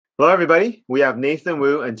Hello, everybody. We have Nathan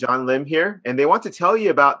Wu and John Lim here, and they want to tell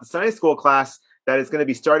you about the Sunday school class that is going to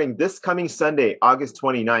be starting this coming Sunday, August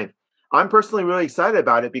 29th. I'm personally really excited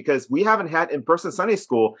about it because we haven't had in-person Sunday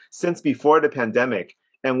school since before the pandemic.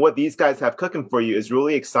 And what these guys have cooking for you is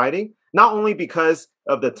really exciting, not only because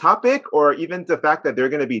of the topic or even the fact that they're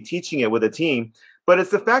going to be teaching it with a team, but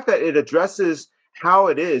it's the fact that it addresses how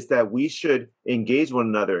it is that we should engage one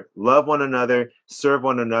another, love one another, serve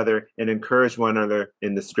one another, and encourage one another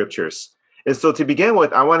in the scriptures. And so to begin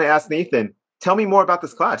with, I want to ask Nathan, tell me more about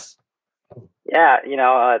this class. Yeah,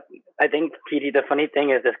 I think, PD, the funny thing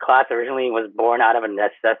is this class originally was born out of a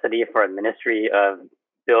necessity for a ministry of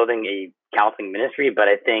building a counseling ministry. But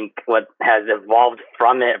I think what has evolved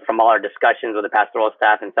from it, from all our discussions with the pastoral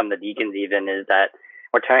staff and some of the deacons even, is that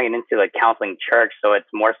we're turning it into a counseling church. So it's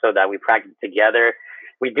more so that we practice together.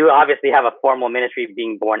 We do obviously have a formal ministry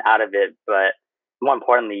being born out of it, but more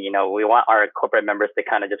importantly, we want our corporate members to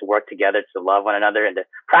kind of just work together to love one another and to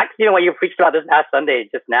practice, what you preached about this past Sunday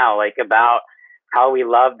just now, like about how we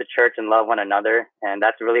love the church and love one another. And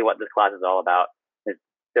that's really what this class is all about, is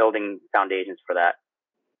building foundations for that.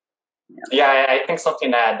 Yeah, I think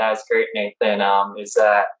something that's great, Nathan, is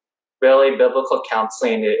that really biblical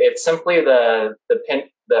counseling, it's simply the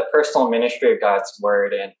personal ministry of God's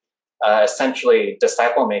word and essentially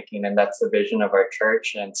disciple making, and that's the vision of our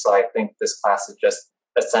church. And so I think this class is just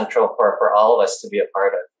essential for all of us to be a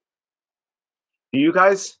part of. Do you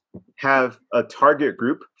guys have a target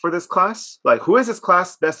group for this class? Like, who is this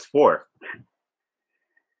class best for?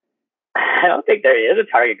 I don't think there is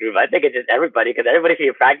a target group. I think it's just everybody, because everybody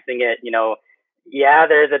should be practicing it. Yeah,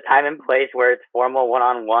 there's a time and place where it's formal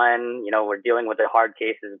one-on-one, we're dealing with the hard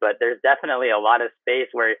cases, but there's definitely a lot of space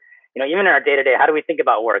where, even in our day-to-day, how do we think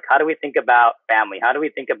about work? How do we think about family? How do we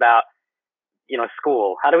think about,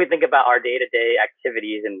 school? How do we think about our day-to-day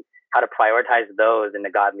activities and how to prioritize those in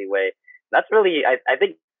a godly way? That's really, I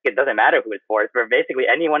think it doesn't matter who it's for. It's for basically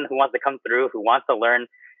anyone who wants to come through, who wants to learn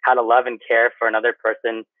how to love and care for another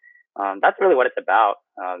person. That's really what it's about.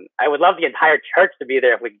 I would love the entire church to be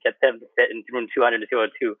there if we could get them to fit in room 200 to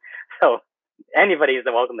 202. So anybody is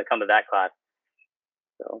welcome to come to that class.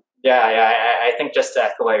 So yeah, I think just to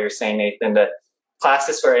echo what you're saying, Nathan, the class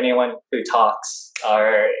is for anyone who talks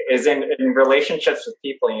or is in relationships with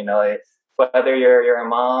people. Whether you're a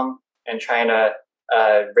mom and trying to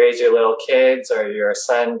raise your little kids, or you're a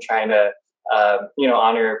son trying to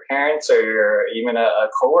honor your parents, or you're even a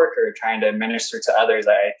coworker trying to minister to others.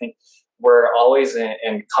 I think we're always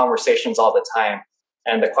in conversations all the time.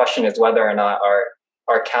 And the question is whether or not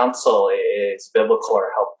our counsel is biblical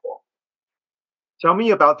or helpful. Tell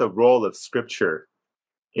me about the role of scripture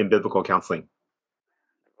in biblical counseling.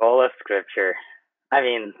 Role of scripture. I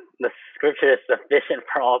mean, the scripture is sufficient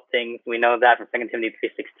for all things. We know that from 2 Timothy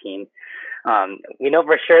 3:16. We know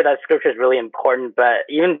for sure that scripture is really important, but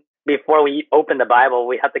even before we open the Bible,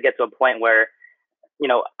 we have to get to a point where,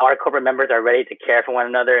 our corporate members are ready to care for one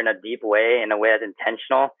another in a deep way, in a way that's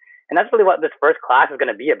intentional. And that's really what this first class is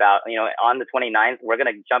going to be about. On the 29th, we're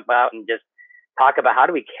going to jump out and just talk about how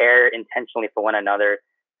do we care intentionally for one another.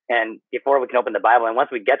 And before we can open the Bible, and once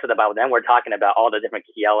we get to the Bible, then we're talking about all the different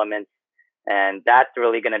key elements. And that's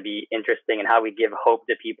really going to be interesting, and how we give hope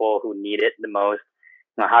to people who need it the most.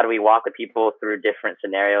 How do we walk with people through different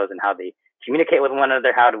scenarios and how they communicate with one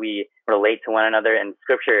another? How do we relate to one another? And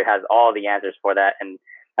scripture has all the answers for that. And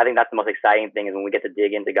I think that's the most exciting thing, is when we get to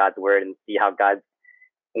dig into God's word and see how God's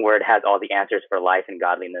word has all the answers for life and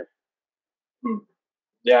godliness.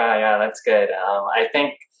 Yeah, that's good. I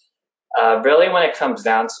think really when it comes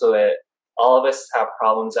down to it, all of us have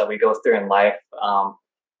problems that we go through in life.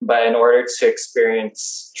 But in order to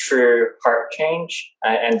experience true heart change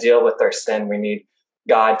and deal with our sin, we need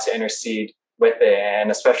God to intercede with it,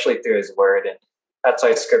 and especially through his word. And that's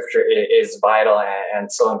why scripture is vital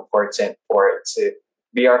and so important for it to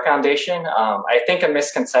be our foundation. I think a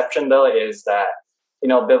misconception, though, is that,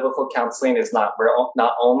 biblical counseling is not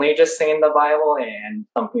only just saying the Bible and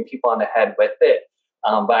thumping people on the head with it.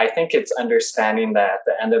 But I think it's understanding that at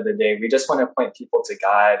the end of the day, we just want to point people to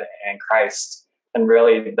God and Christ. And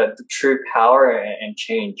really the true power and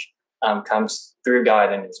change comes through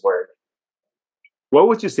God and his word. What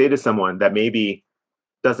would you say to someone that maybe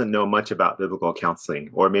doesn't know much about biblical counseling,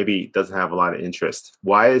 or maybe doesn't have a lot of interest?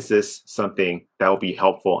 Why is this something that will be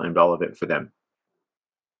helpful and relevant for them?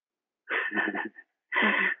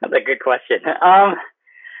 That's a good question.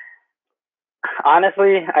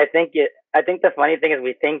 Honestly, I think the funny thing is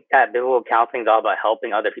we think that biblical counseling is all about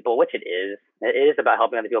helping other people, which it is. It is about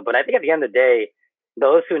helping other people. But I think at the end of the day,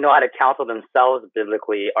 those who know how to counsel themselves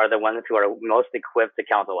biblically are the ones who are most equipped to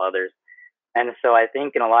counsel others. And so I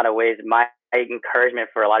think in a lot of ways, my encouragement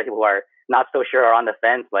for a lot of people who are not so sure or on the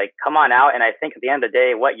fence, like, come on out. And I think at the end of the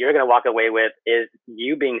day, what you're going to walk away with is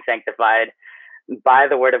you being sanctified by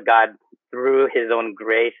the word of God through his own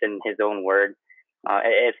grace and his own word.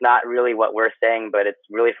 It's not really what we're saying, but it's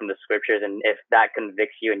really from the scriptures. And if that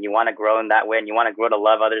convicts you and you want to grow in that way and you want to grow to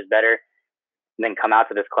love others better, then come out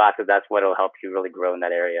to this class, because that's what will help you really grow in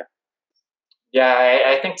that area. Yeah,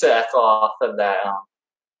 I think to echo off of that,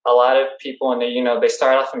 a lot of people, when they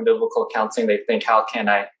start off in biblical counseling, they think, how can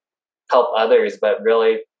I help others? But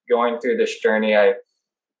really going through this journey, I've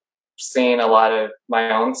seen a lot of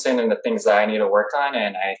my own sin and the things that I need to work on.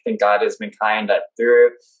 And I think God has been kind that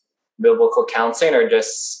through biblical counseling or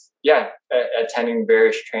just, attending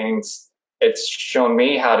various trainings, it's shown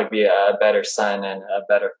me how to be a better son and a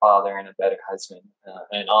better father and a better husband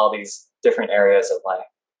in all these different areas of life.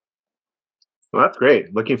 Well, that's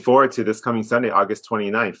great. Looking forward to this coming Sunday, August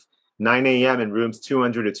 29th, 9 a.m. in rooms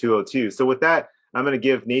 200 to 202. So with that, I'm going to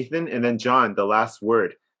give Nathan and then John the last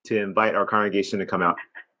word to invite our congregation to come out.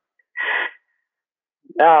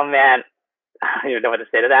 Oh, man. I don't even know what to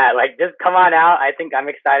say to that. Like, just come on out. I think I'm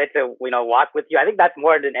excited to, walk with you. I think that's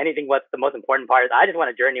more than anything. What's the most important part is I just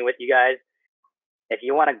want to journey with you guys. If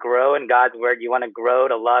you want to grow in God's word, you want to grow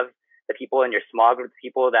to love the people in your small group,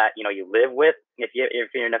 people that, you live with. If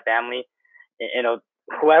you're in a family,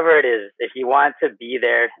 whoever it is, if you want to be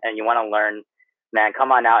there and you want to learn, man,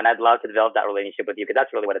 come on out. And I'd love to develop that relationship with you, because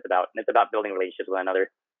that's really what it's about. It's about building relationships with one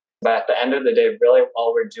another. But at the end of the day, really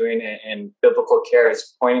all we're doing in biblical care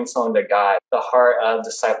is pointing someone to God. The heart of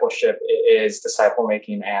discipleship is disciple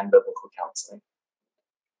making and biblical counseling.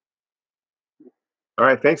 All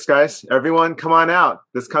right. Thanks, guys. Everyone, come on out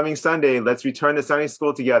this coming Sunday. Let's return to Sunday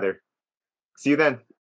school together. See you then.